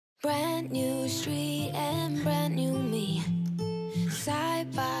Brand new street and brand new me.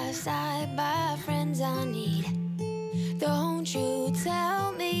 Side by friends I need. Don't you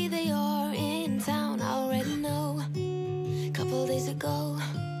tell me that you're in town. I already know. Couple days ago.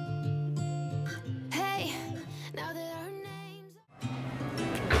 Hey, now that our names.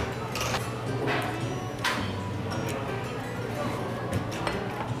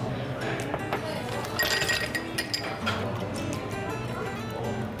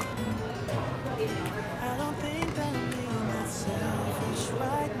 I don't think that I'm being that selfish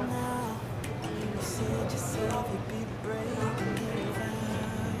right now. You said yourself you'd be breaking me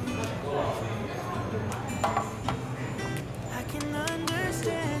down. I can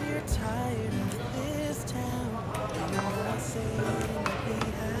understand you're tired of this town. You know what I say, we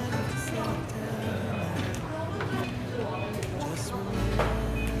have to settle down. Just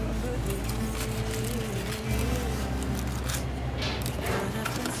remember this. We could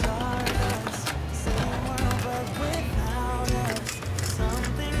have been stardust, same world but without us.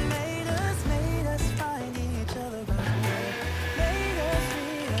 Something made us find each other back there. Made us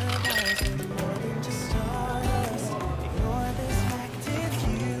realize we're more than just stardust. Ignore this fact if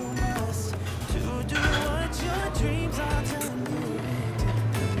you must, to do what your dreams are telling you to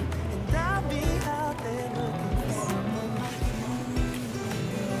do. And I'll be out there looking for someone like you.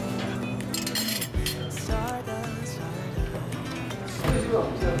 Stardust,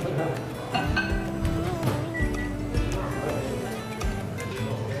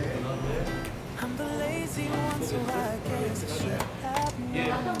 I'm the lazy one, so I guess I should have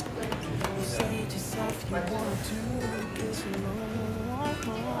known. You say to yourself you want to do this alone.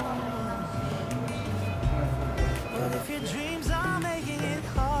 But if your dreams are making it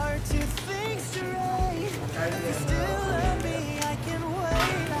hard to think straight, if you still love me, I can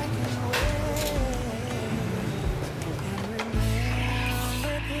wait, I can wait. And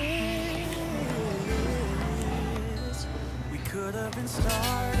remember this, we could have been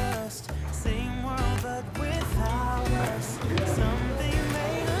stardust, same world but without us. Something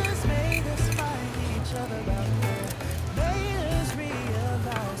made us find each other out there. Made us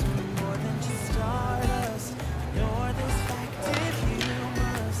realize we're more than just stardust. Ignore this fact if you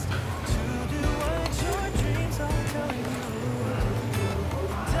must, to do what your dreams are telling you.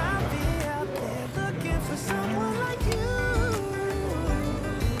 And I'll be out there looking for someone like you.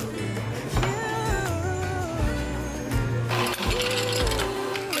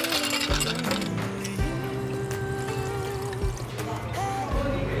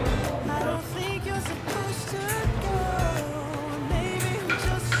 I don't think you're supposed to go. Maybe I'm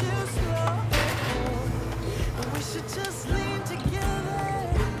just too slow. But we should just lean together.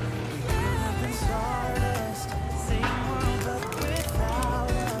 We could have been stardust, same world but without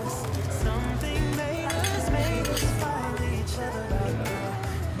us. Something made us find each other out there.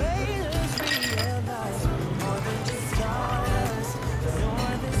 Made us realize we're more than just stardust.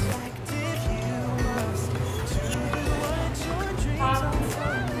 Ignore this fact if you must, to do what your dreams are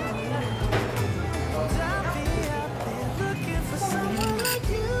telling you. And I'll be out there looking for someone like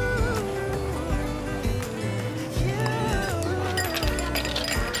you.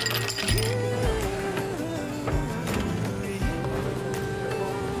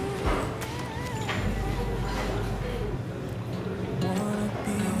 Wanna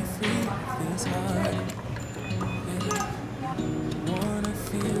be free, feels hard. Yeah. Wanna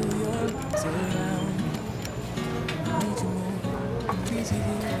feel your arms around. Need you more, easy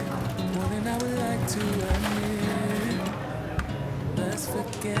here, more than I would like to admit. Let's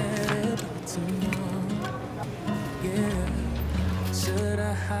forget about tomorrow. Yeah, should I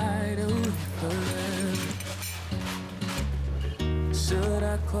hide away forever? Should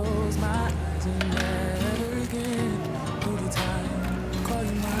I close my eyes and never again hold you tight, call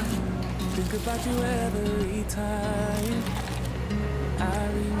you mine, think about you every time? I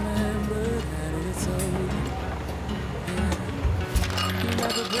remember that it's over. Yeah. You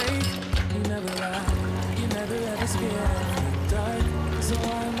never break, you never lie, you never ever scared of the dark. So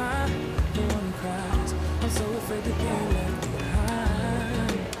why am I the one who cries? I'm so afraid to be left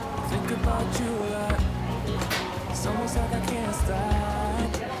behind. Think about you a lot. It's almost like I can't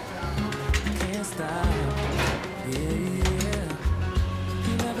stop. Can't stop. Yeah.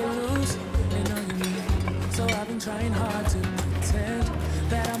 You never lose and all you need. So I've been trying hard to pretend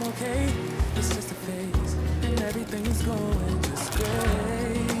that I'm okay. It's just a phase and everything is going just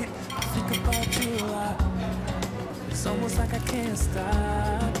great. I think about you a lot. It's almost like I can't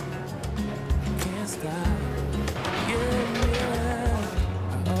stop. Can't stop. Yeah, yeah.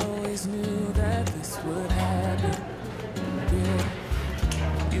 I always knew that this would happen. Yeah.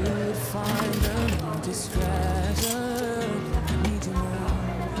 You would find a new distraction. I need you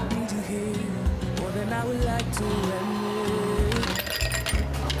more. I would like to admit.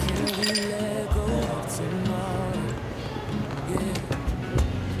 Can we let go of tomorrow? Yeah.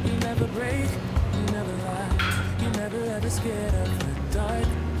 You never break, you never lie, you never ever scared of the dark.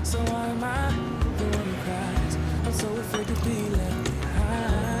 So why am I the one who cries? I'm so afraid to be left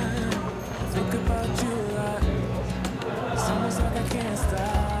behind. I think about you a lot. It's almost like I can't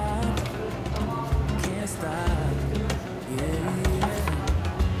stop. Can't stop. Yeah.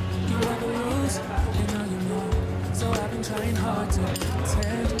 You never lose, you know you know. So I've been trying hard to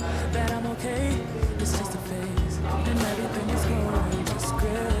pretend that I'm okay. It's just a phase, and everything is going just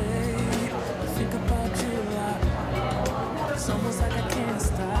great. I think about you a lot. It's almost like I can't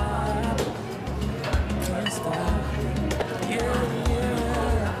stop. Can't stop. Yeah,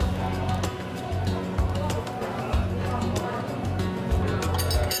 yeah.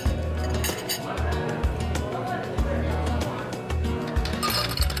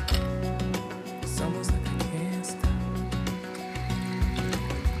 It's almost like I can't stop.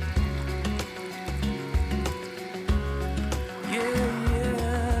 Yeah,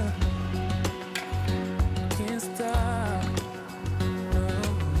 yeah. Can't stop. No,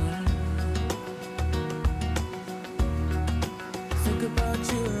 no. Think about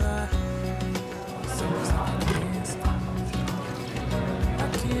you a lot. It's almost like I can't stop. I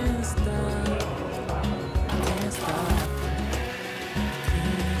can't stop. I can't stop.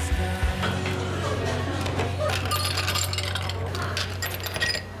 Can't stop.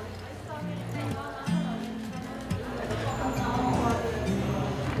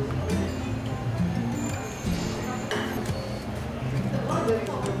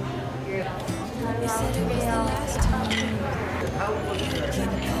 You said it was the last time. You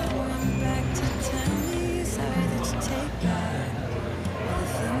keep coming back to tell me sorry that you take back all the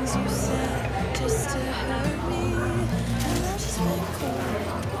things you said just to hurt me. And love just went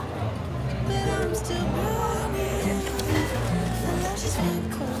cold, but I'm still burning. And love just went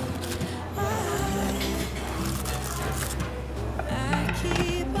cold. Why? I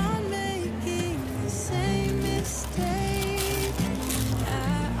keep on making the same mistake. I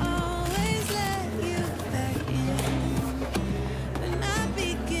always let you back in. When I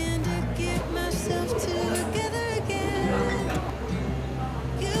begin to get myself together again,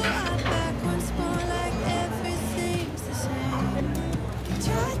 you are back once more like everything's the same. You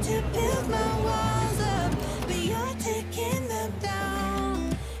tried to build my walls up, but you're taking them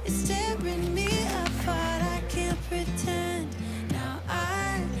down. It's tearing me apart, I can't pretend. Now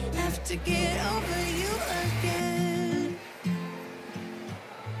I have to get over you again.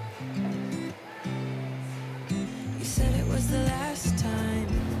 You said it was the last time,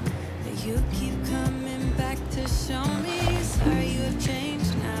 but you keep coming back to show me. Sorry you have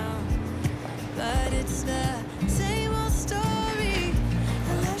changed now, but it's the